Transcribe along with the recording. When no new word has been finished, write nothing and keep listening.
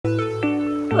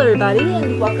Hello everybody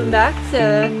and welcome back to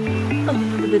A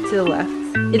Little Bit to the Left.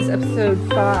 It's episode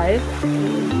 5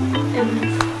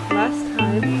 and last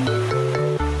time...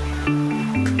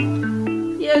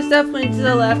 Yeah, it's definitely to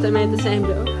the left. I made the same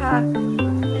joke. Ha.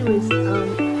 Anyways,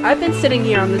 I've been sitting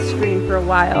here on the screen for a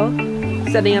while,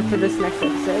 setting up for this next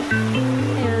episode.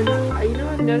 And, you know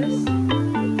what I've noticed? A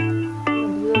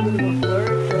little bit of a blur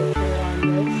filter on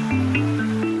this.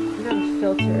 Not a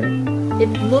filter. It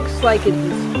looks like it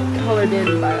was colored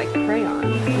in by like crayons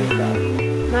and stuff.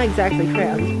 Not exactly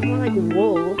crayons, more like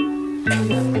wool.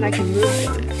 And I can move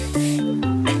them.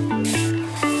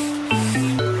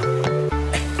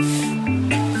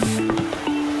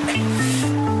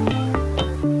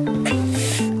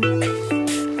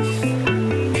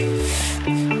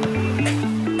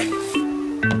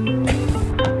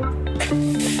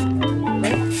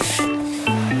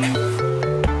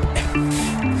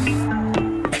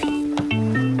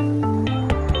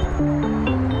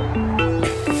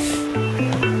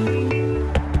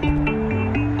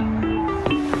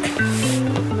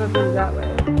 That way.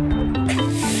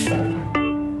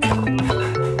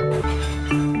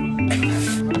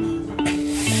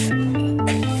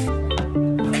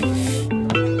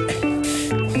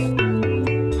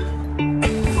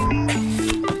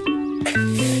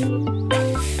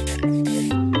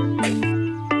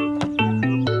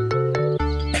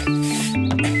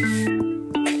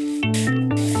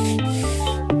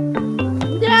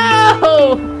 No!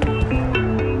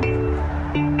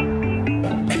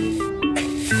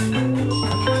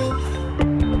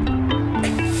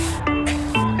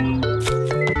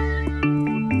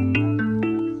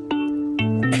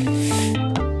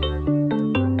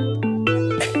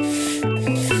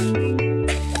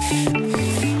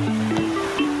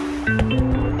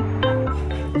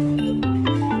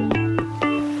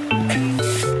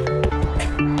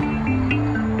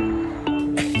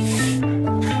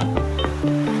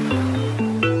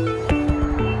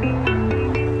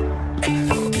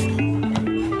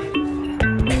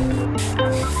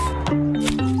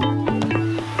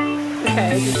 Okay,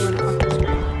 I just went off the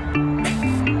screen.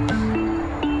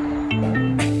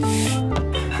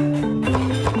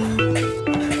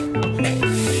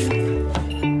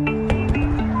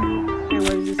 Okay,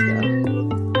 where does this go?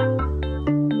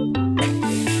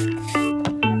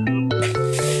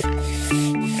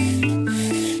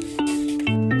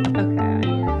 Okay, I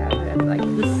need to have it like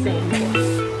the same one.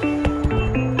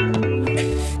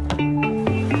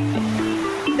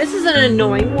 This is an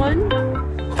annoying one.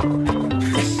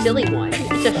 Silly one.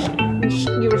 It's a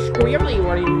you're squirrely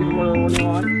one. Oh my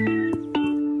god.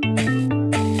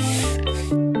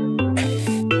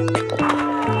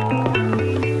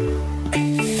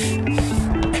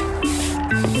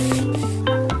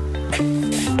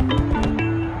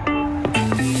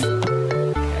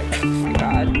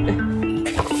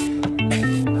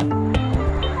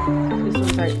 This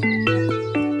one's right.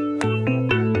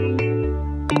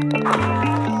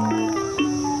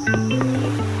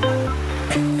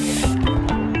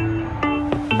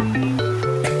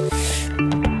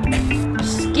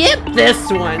 Skip this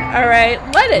one. Alright,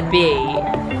 let it be.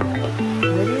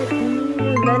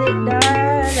 Let it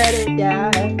die, let it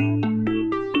die.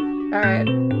 Alright.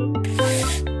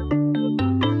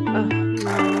 Oh,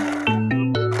 no.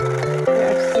 Yeah,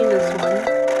 I've seen this one.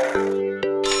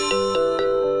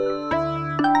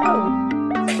 Oh.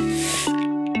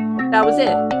 That was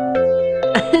it.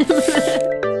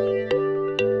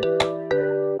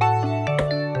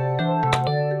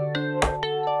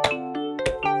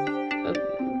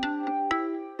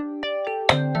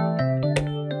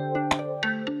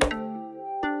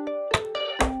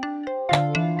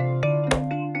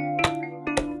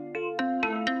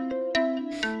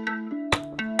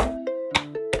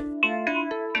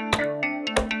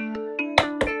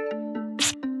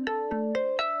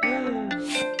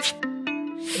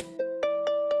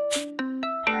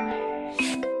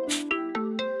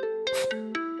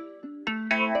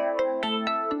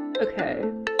 Okay.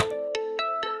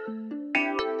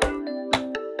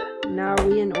 Now are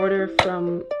we in order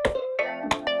from...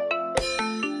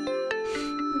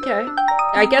 Okay.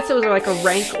 I guess it was like a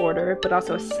rank order, but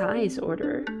also a size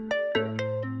order.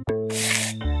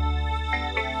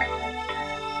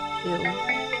 Ew.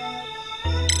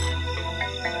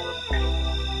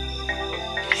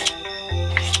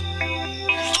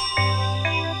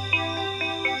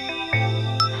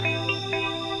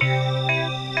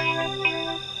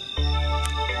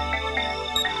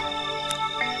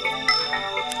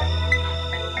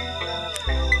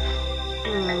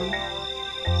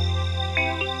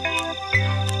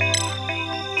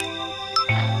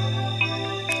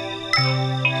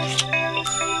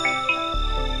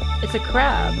 It's a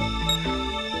crab.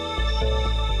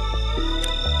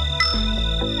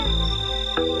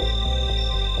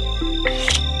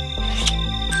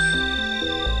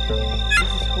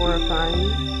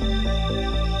 fine.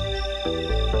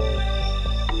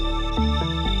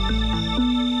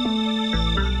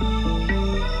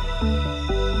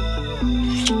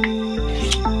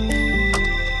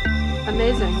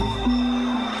 Amazing.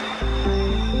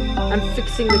 I'm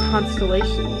fixing the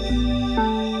constellations.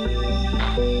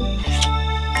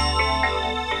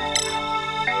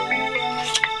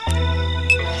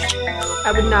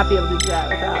 I would not be able to do that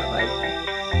without, like,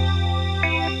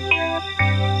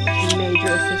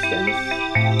 major assistance.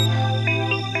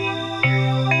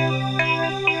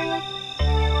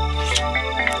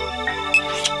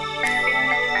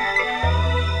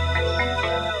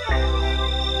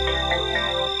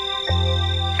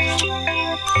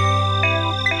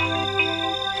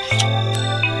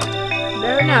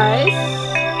 Very nice.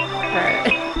 Alright.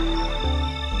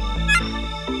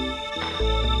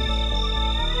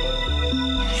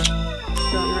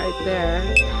 Going right there.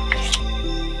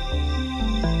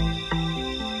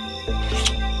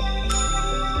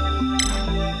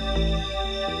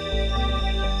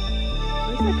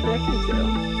 Where's that connecting to?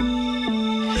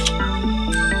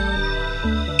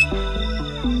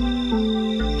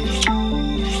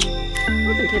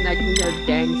 Wasn't connecting to a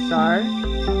dang star.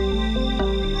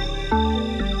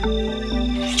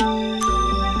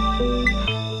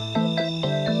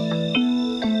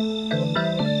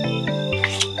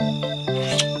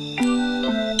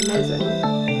 Amazing.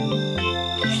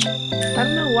 I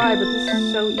don't know why, but this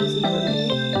is so easy for me.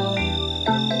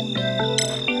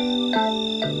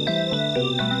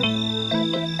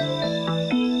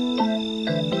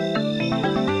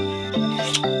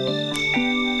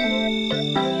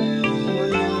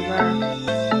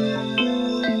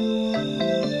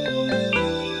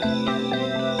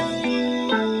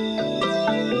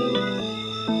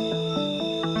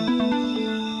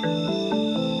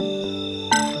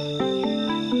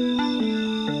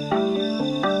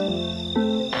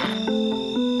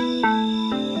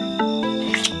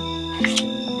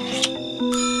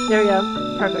 There we go.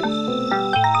 Perfect.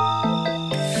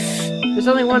 There's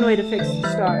only one way to fix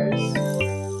the stars.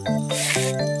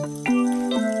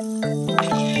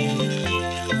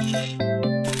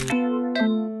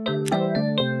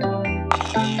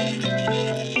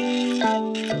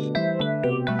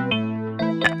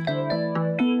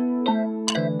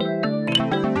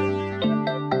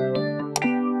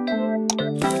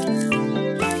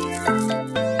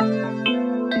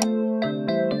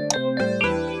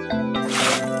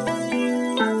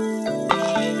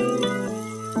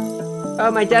 Oh,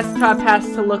 my desktop has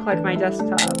to look like my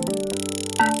desktop.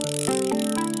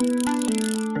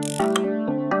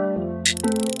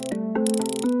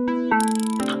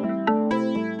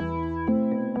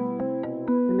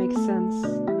 It makes sense.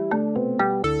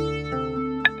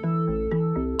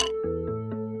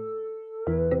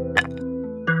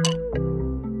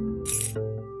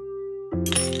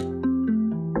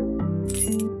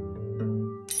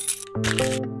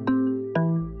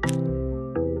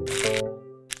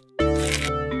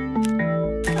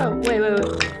 Oh, wait.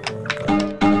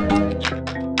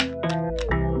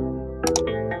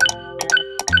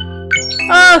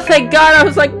 Oh, thank God, I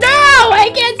was like, no!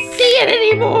 I can't see it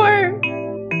anymore!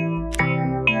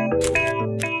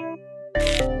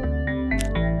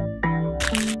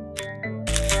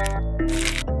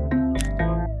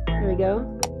 There we go.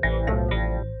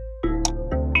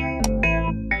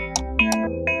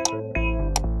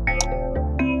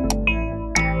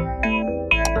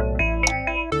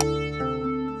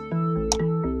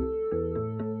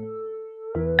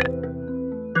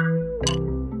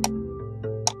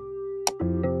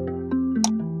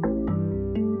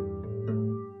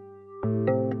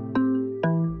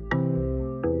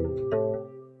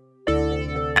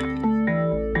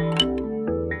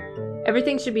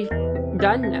 Everything should be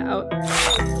done now.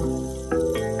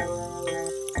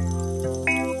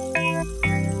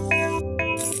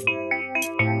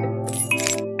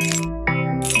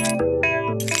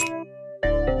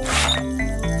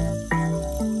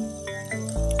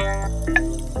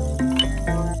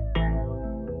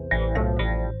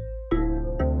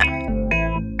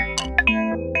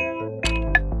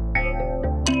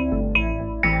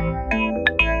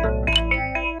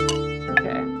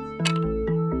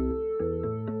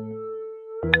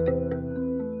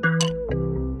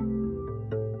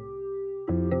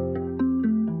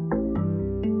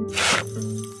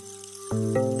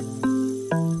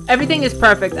 Everything is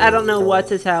perfect. I don't know what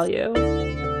to tell you.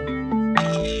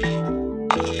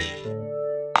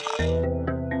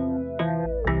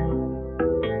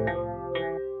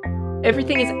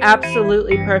 Everything is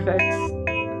absolutely perfect.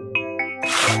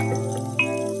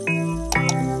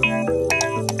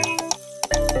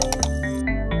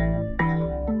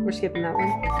 We're skipping that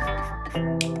one.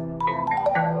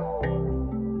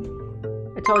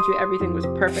 told you everything was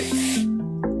perfect.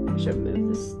 I should have moved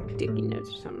the sticky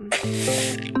notes or something.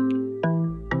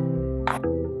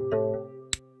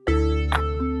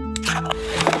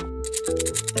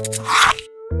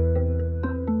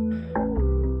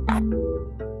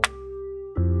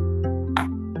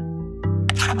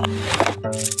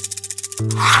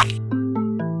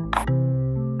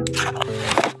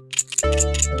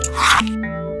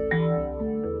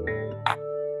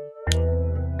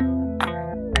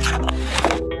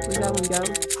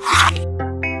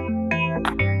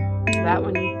 That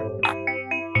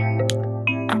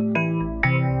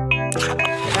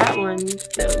one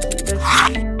goes in this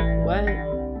one. What?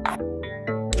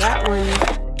 That one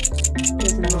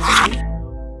goes in this one.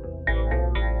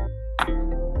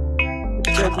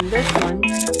 Which goes in this one.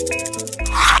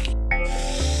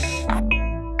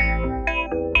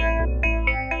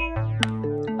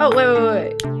 Oh,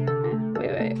 wait.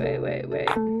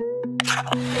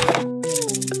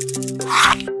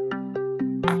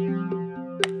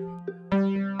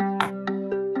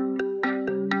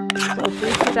 So if we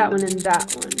put that one in that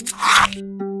one,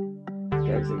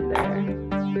 goes in there.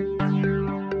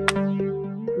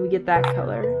 We get that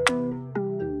color.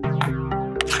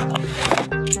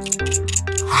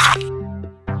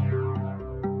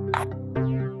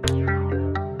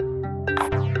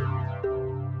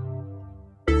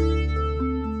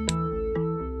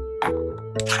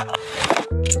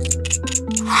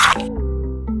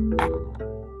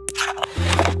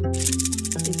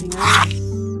 Anything else?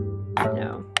 No.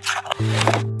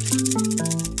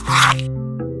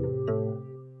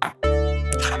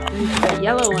 There's the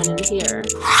yellow one in here.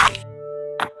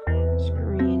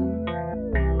 Screen.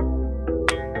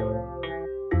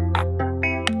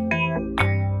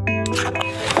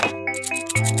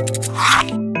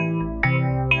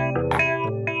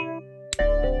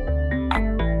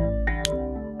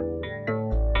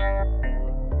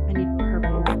 I need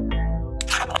purple.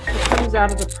 What comes out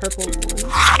of the purple one?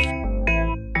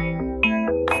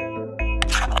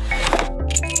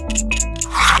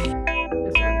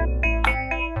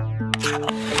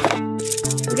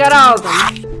 We got all of them.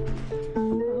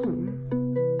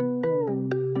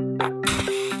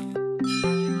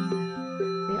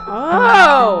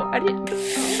 Oh, I didn't.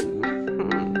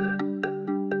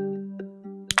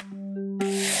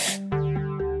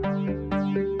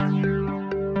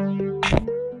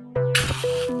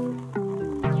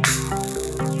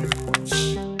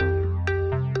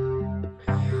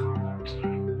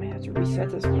 I have to reset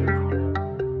this one.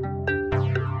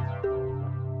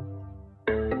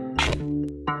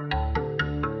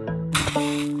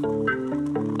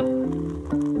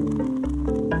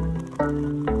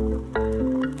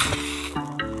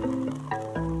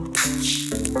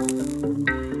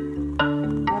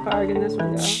 How far can this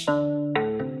one go?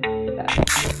 That.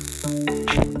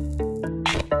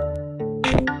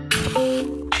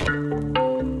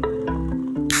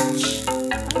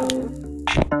 Oh.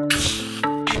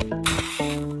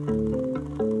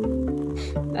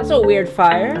 That's a weird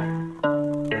fire.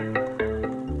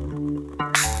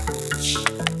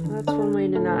 That's one way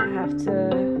to not have to.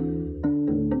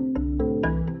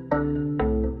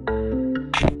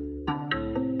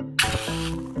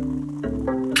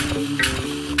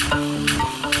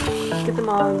 Get them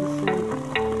all in the same.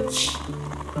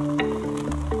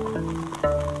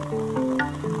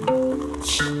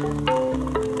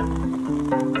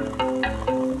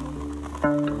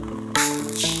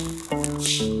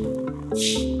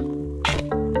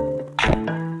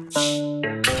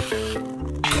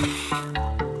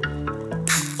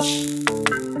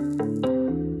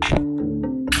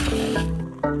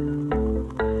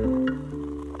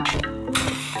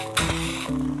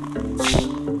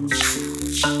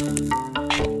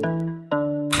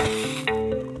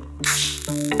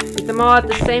 Get them all at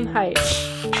the same height.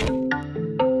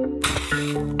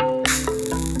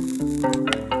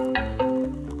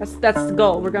 That's the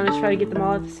goal. We're gonna try to get them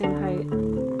all at the same height.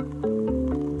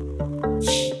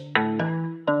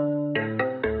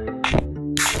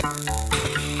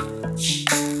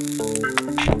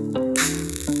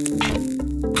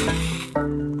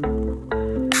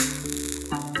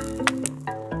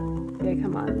 Okay,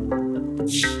 come on.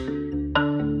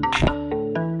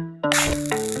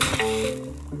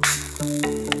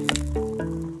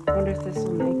 I wonder if this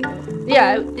will make it.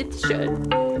 Yeah, it should.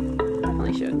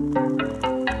 Definitely should.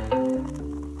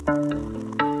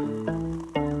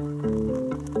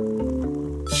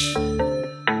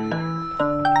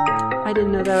 I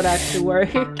didn't know that would actually work.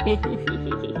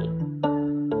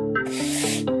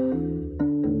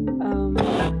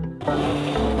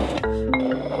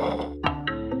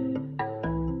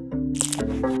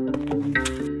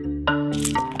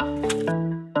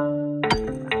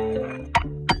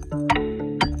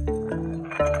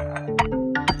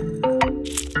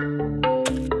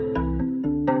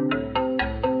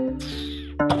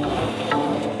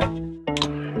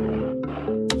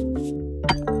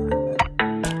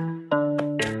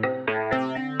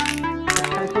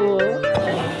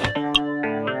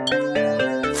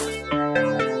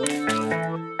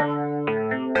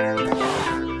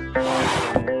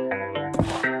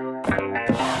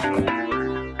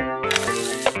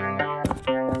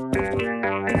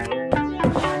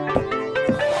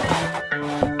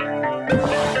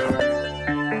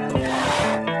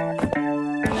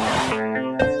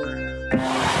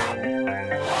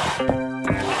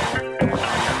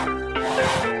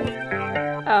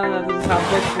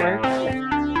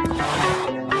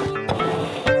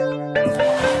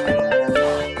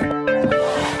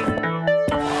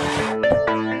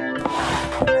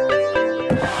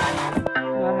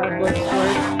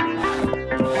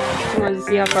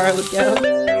 how far it would go.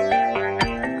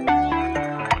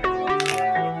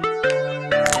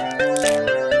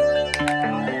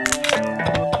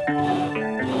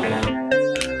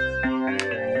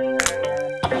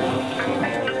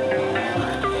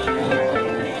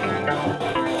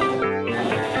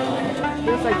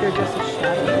 Feels like they're just a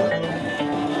shadow.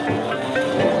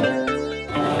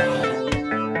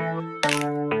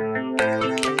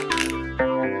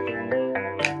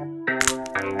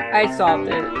 I solved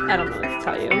it. I don't know what to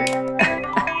tell you.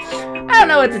 I don't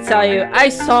know what to tell you. I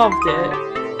solved it.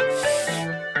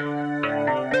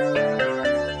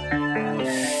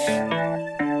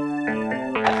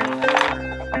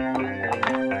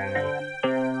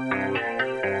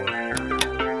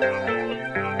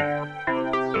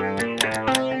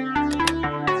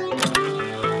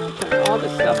 Turn all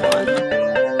this stuff on.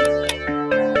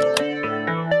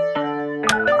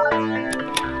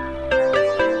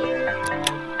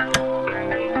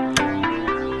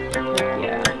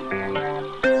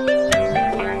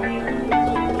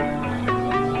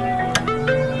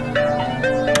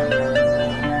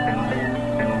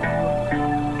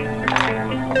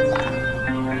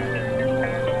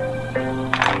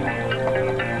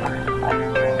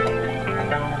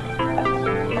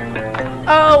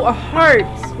 Oh, a heart!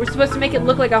 We're supposed to make it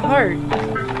look like a heart.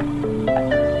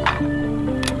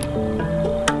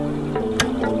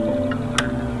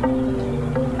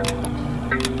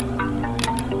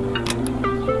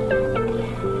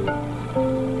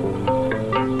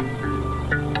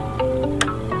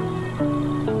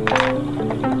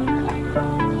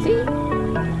 See?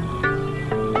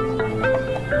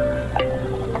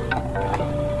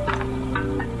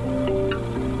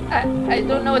 I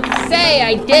don't know what to say.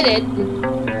 I did it.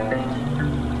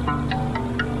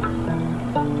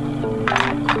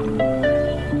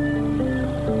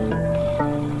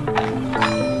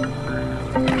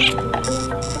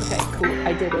 Okay, cool.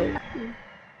 I did it.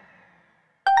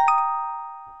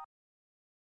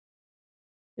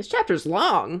 This chapter's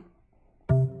long.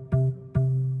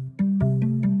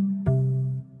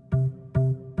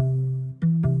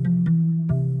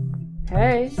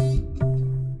 Hey.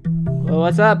 Well,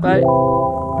 what's up, bud?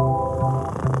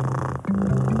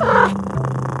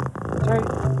 Sorry.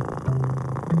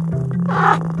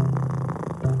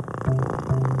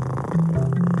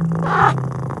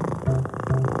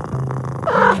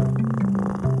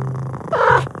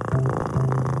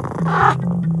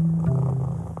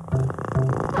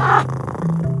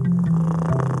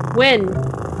 Win.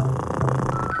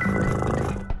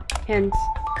 Hint.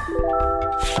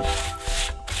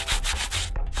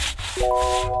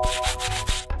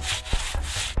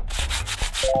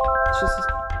 Let's just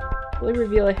really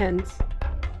reveal a hint.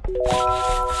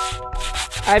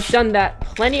 I've done that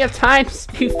plenty of times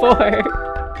before.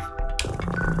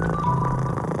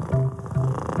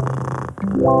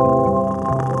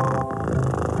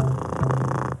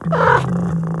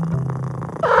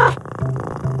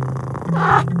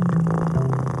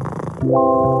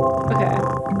 Okay.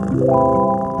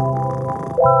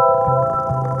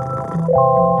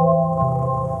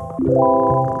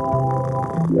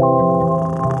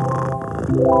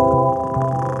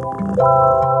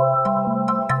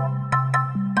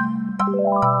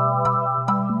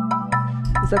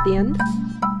 Is that the end?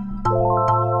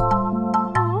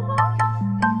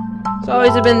 It's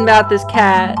always been about this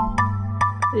cat.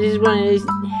 It's just one of these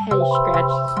head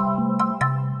scratches.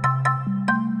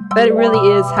 But it really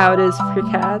is how it is for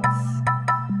cats.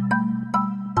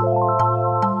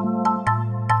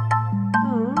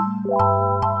 Aww.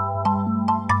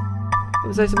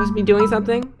 Was I supposed to be doing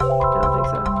something? I don't think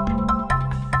so.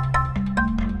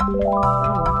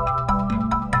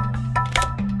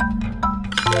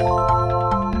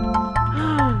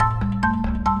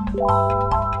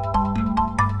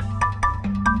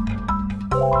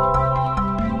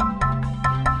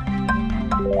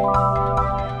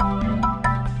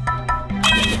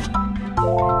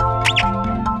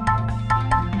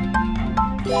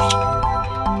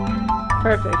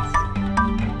 Perfect.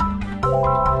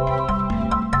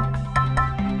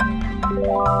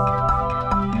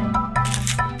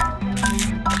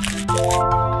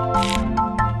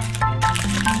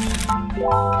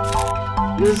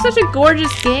 This is such a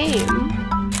gorgeous game.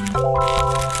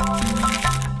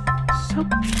 So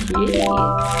pretty.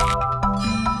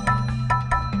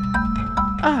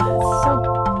 Oh, it's so...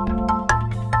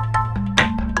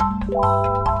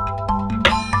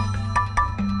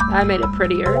 I made it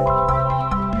prettier.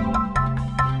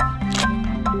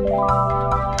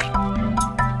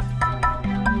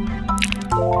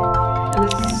 And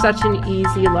this is such an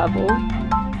easy level.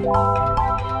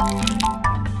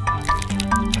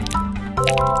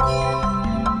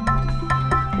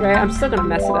 Right? I'm still gonna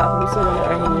mess it up. I'm still gonna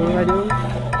fucking do what I do.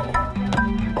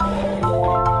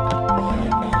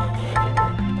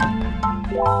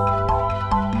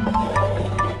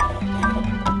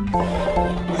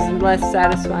 This is less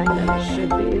satisfying than it should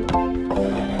be.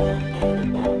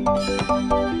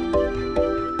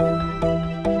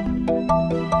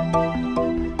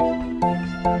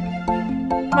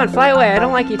 Come on, fly away. I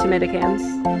don't like you, tomato cans.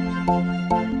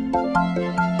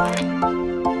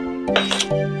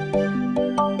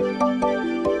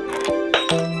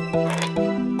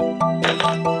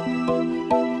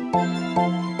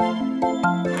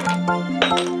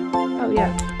 Oh,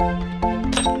 yeah.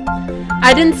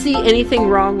 I didn't see anything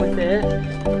wrong with it.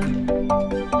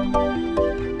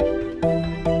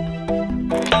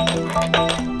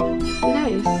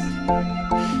 Nice.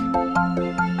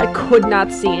 I could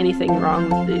not see anything wrong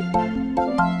with it.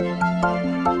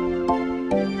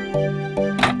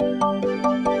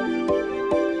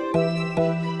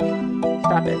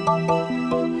 Stop it.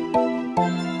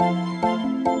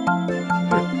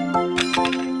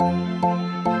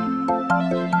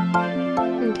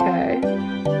 Okay.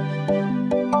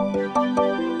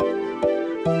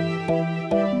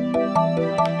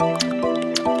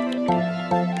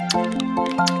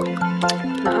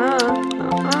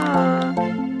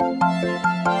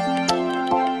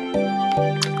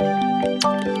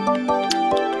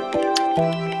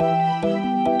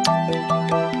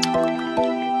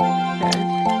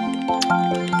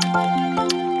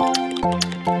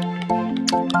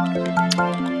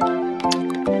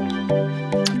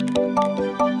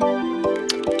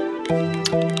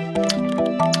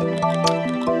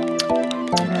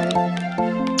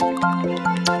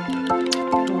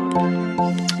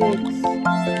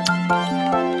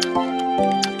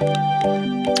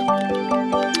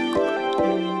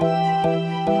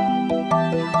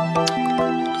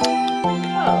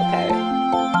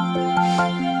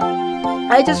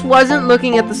 I just wasn't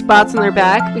looking at the spots on their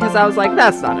back because I was like,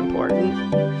 that's not important.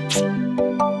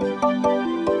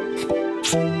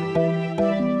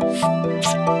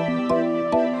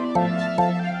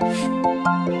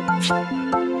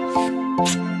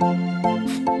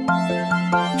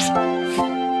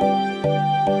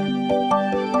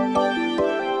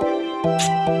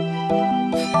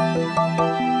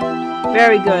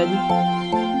 Very good.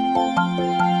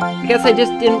 I guess I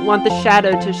just didn't want the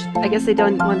shadow to I guess they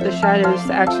don't want the shadows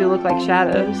to actually look like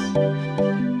shadows.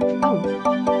 Oh.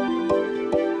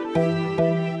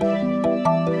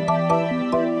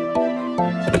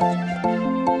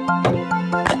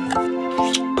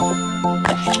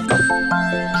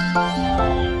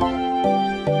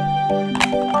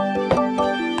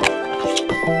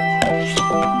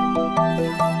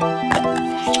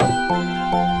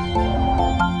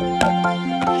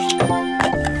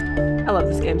 I love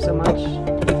this game so much.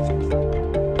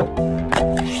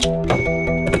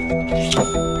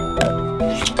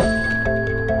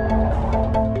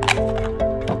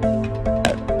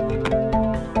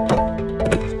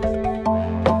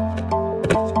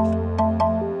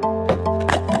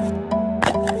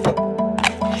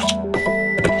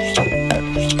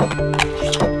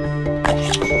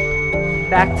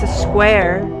 Back to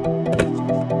square.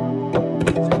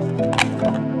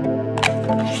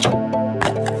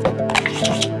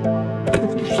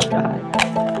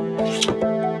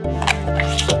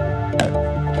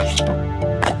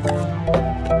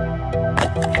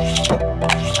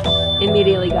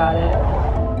 Immediately got it.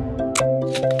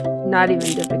 Not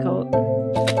even difficult.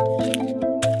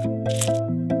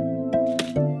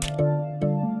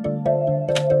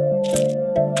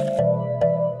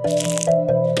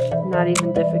 Not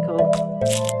even difficult.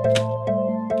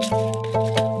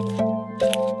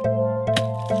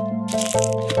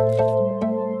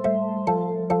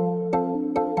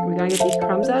 Are we gonna get these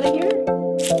crumbs out of here?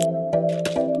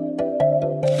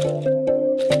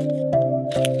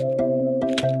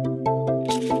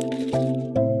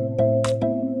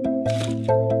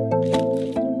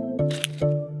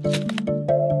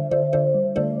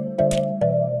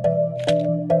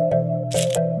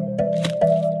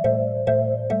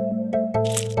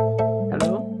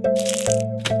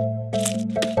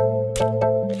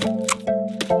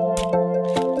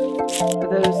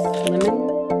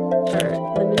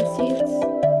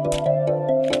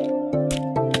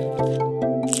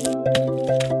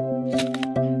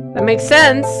 That makes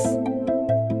sense.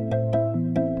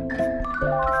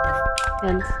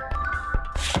 And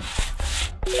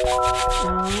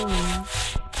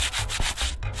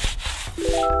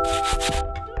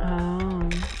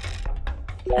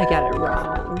I got it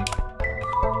wrong.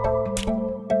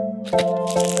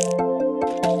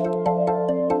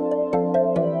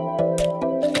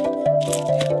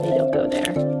 They don't go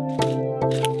there.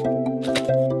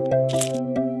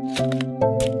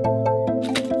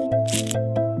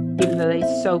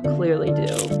 so clearly do.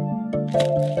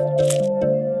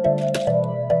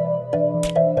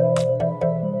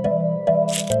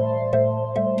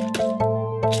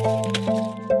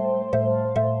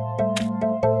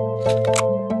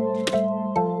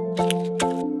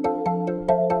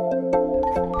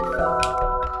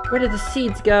 Where did the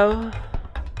seeds go?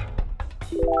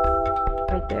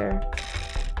 Right there.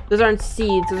 Those aren't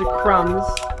seeds, those are crumbs.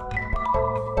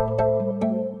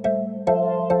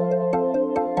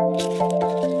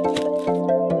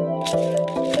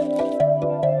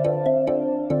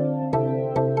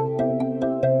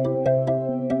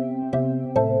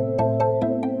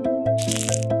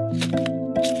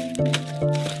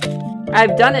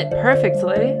 I've done it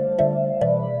perfectly.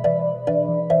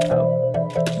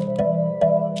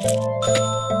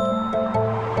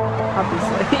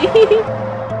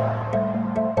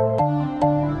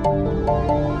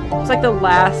 It's like the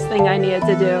last thing I needed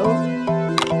to do.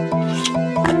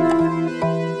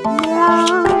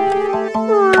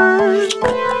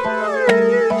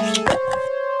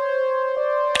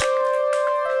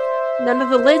 None of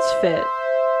the lids fit.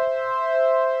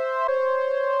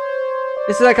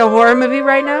 This is like a horror movie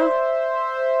right now?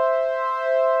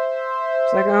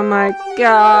 It's like, oh my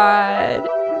god.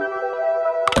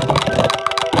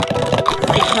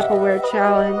 Tupperware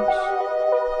challenge.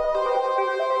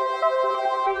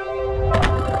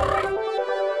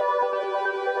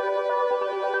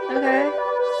 Okay.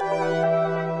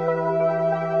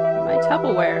 My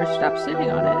Tupperware, stop sitting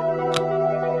on it.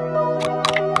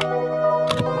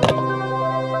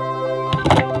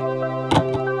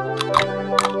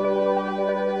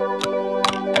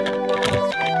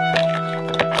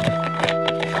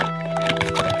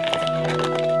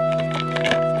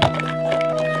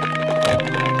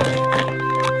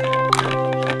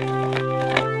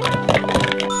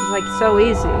 So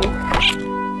easy.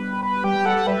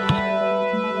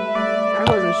 I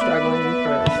wasn't struggling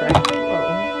for a second. Whoa.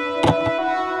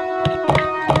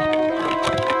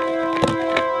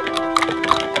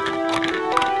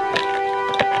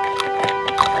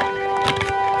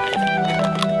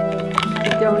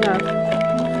 Keep going up.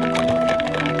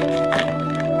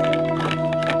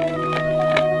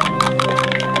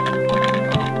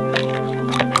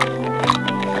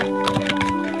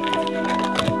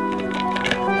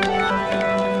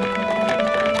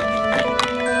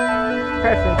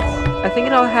 Perfect. I think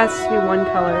it all has to be one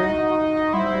color.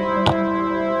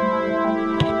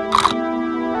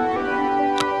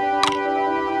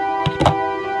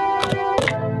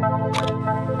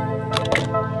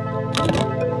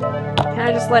 Can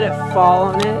I just let it fall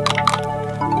on it?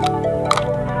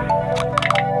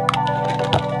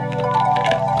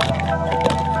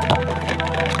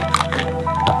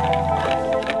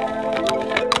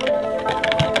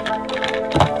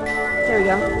 There we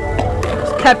go.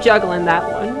 Kept juggling that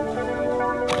one.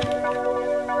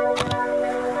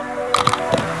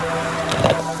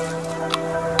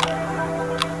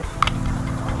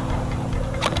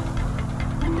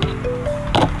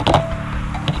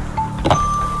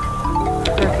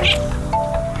 Perfect.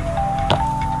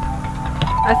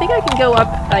 I think I can go up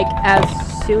like as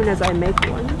soon as I make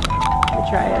one. Let me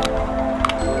try it.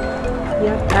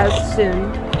 Yep, as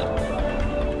soon.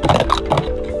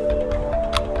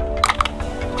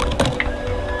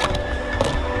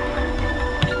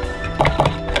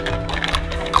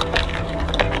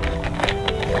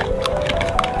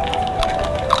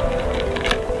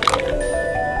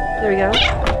 There we go.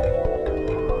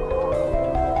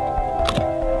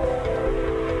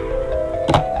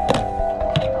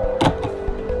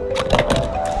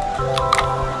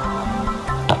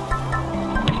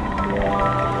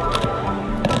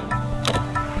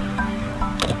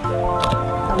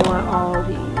 I want all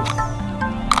these.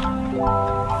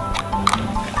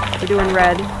 We're doing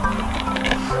red.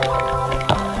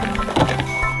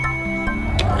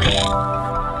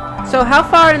 So how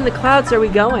far in the clouds are we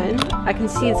going? I can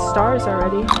see the stars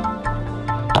already.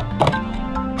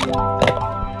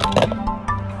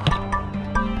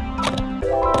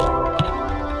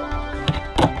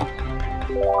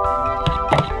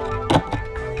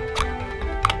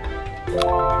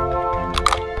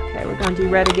 Okay, we're gonna do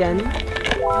red again.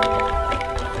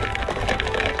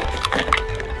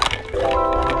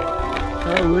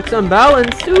 Oh, it's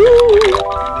unbalanced. Ooh!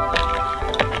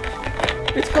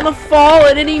 It's gonna fall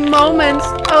at any moment.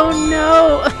 Oh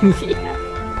no!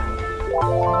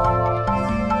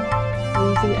 I'm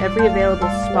using every available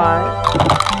spot.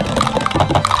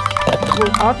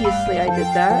 Well, obviously I did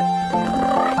that.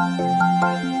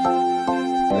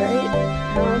 Right?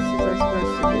 How else was I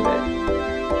supposed to do it?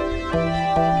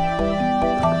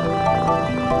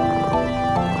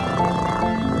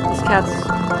 This cat's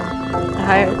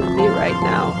tired than me right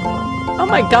now. Oh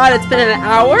my god, it's been an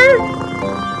hour?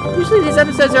 Usually these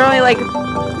episodes are only like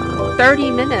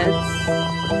 30 minutes.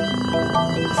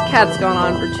 This cat's gone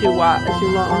on for too long.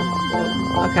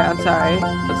 Okay, I'm sorry.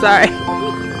 I'm sorry.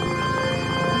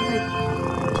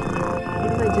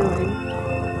 What am I doing?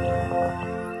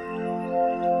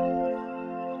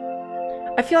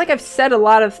 I feel like I've said a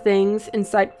lot of things,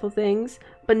 insightful things,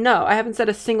 but no, I haven't said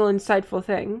a single insightful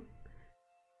thing.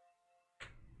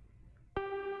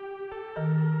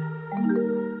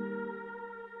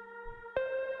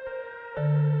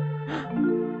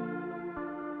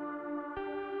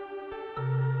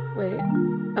 Wait,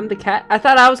 I'm the cat? I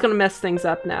thought I was gonna mess things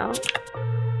up now.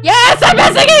 Yes, I'm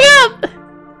messing it up!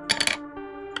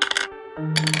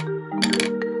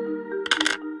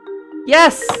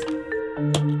 Yes!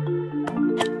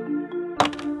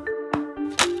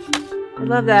 I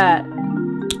love that.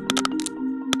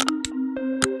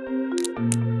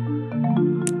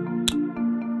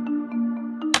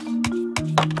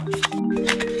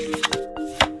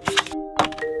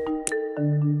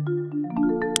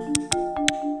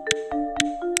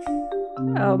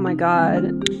 Oh my god.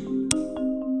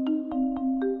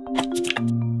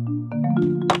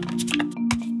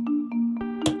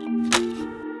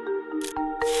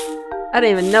 I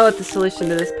didn't even know what the solution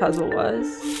to this puzzle was.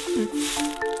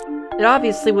 It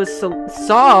obviously was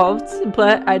solved,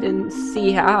 but I didn't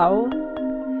see how.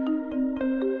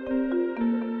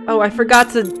 Oh, I forgot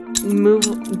to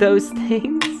move those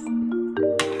things.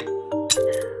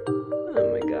 Oh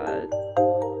my god.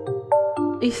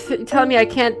 You telling me I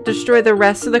can't destroy the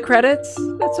rest of the credits?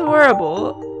 That's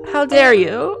horrible. How dare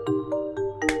you?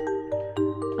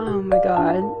 Oh my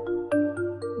god.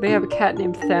 They have a cat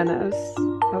named Thanos.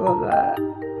 I love that.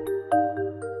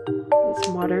 Need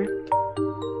some water.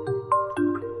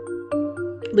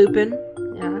 Lupin.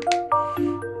 Yeah.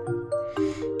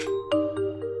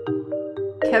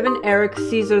 Kevin Eric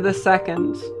Caesar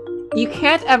II. You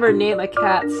can't ever name a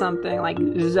cat something like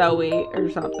Zoe or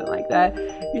something like that.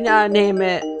 You gotta name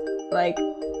it like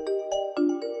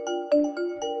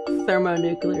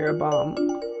thermonuclear bomb.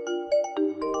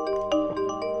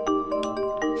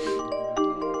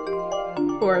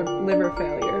 Or liver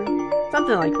failure.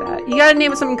 Something like that. You gotta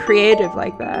name it something creative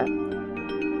like that.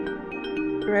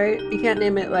 Right? You can't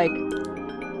name it like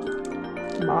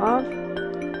Mauve?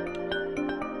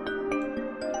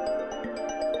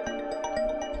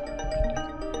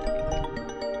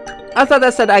 I thought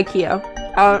that said IKEA.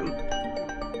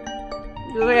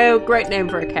 It's like a great name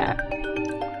for a cat.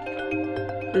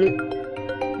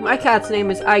 My cat's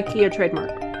name is IKEA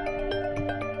trademark.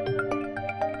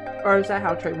 Or is that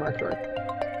how trademarks work?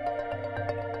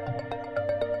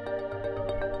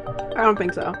 I don't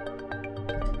think so.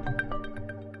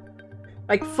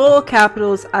 Like full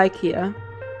capitals IKEA.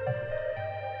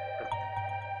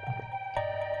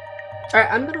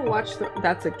 Alright, I'm gonna watch the—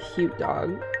 that's a cute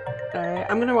dog. Alright,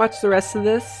 I'm gonna watch the rest of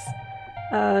this.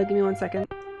 Give me 1 second.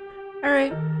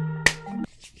 Alright.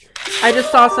 I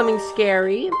just saw something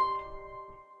scary.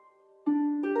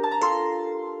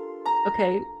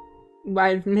 Okay.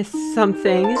 I've missed some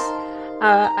things.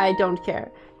 I don't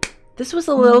care. This was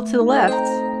a little to the left.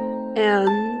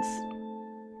 And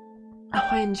oh,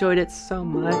 I enjoyed it so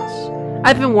much.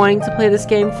 I've been wanting to play this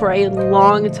game for a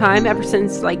long time, ever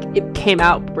since like it came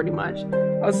out pretty much.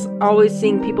 I was always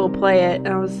seeing people play it and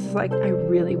I was just like, I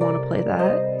really want to play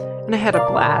that. And I had a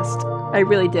blast. I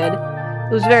really did.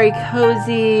 It was very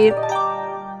cozy.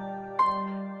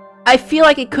 I feel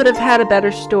like it could have had a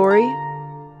better story.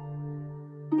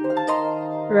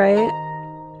 Right?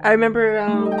 I remember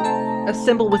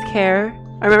Assemble with Care.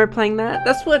 I remember playing that.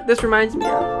 That's what this reminds me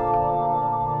of.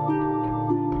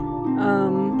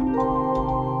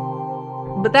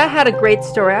 But that had a great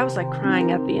story. I was like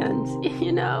crying at the end,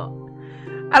 you know.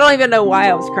 I don't even know why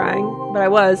I was crying, but I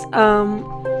was.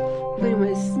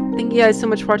 Anyways, thank you guys so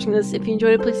much for watching this. If you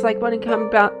enjoyed it, please like button,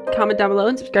 comment down below,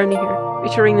 and subscribe to here.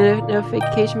 Make sure to ring the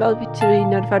notification bell to be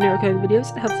notified when I record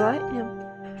videos. It helps a lot. Yeah.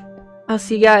 I'll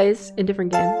see you guys in a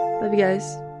different game. Love you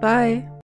guys. Bye.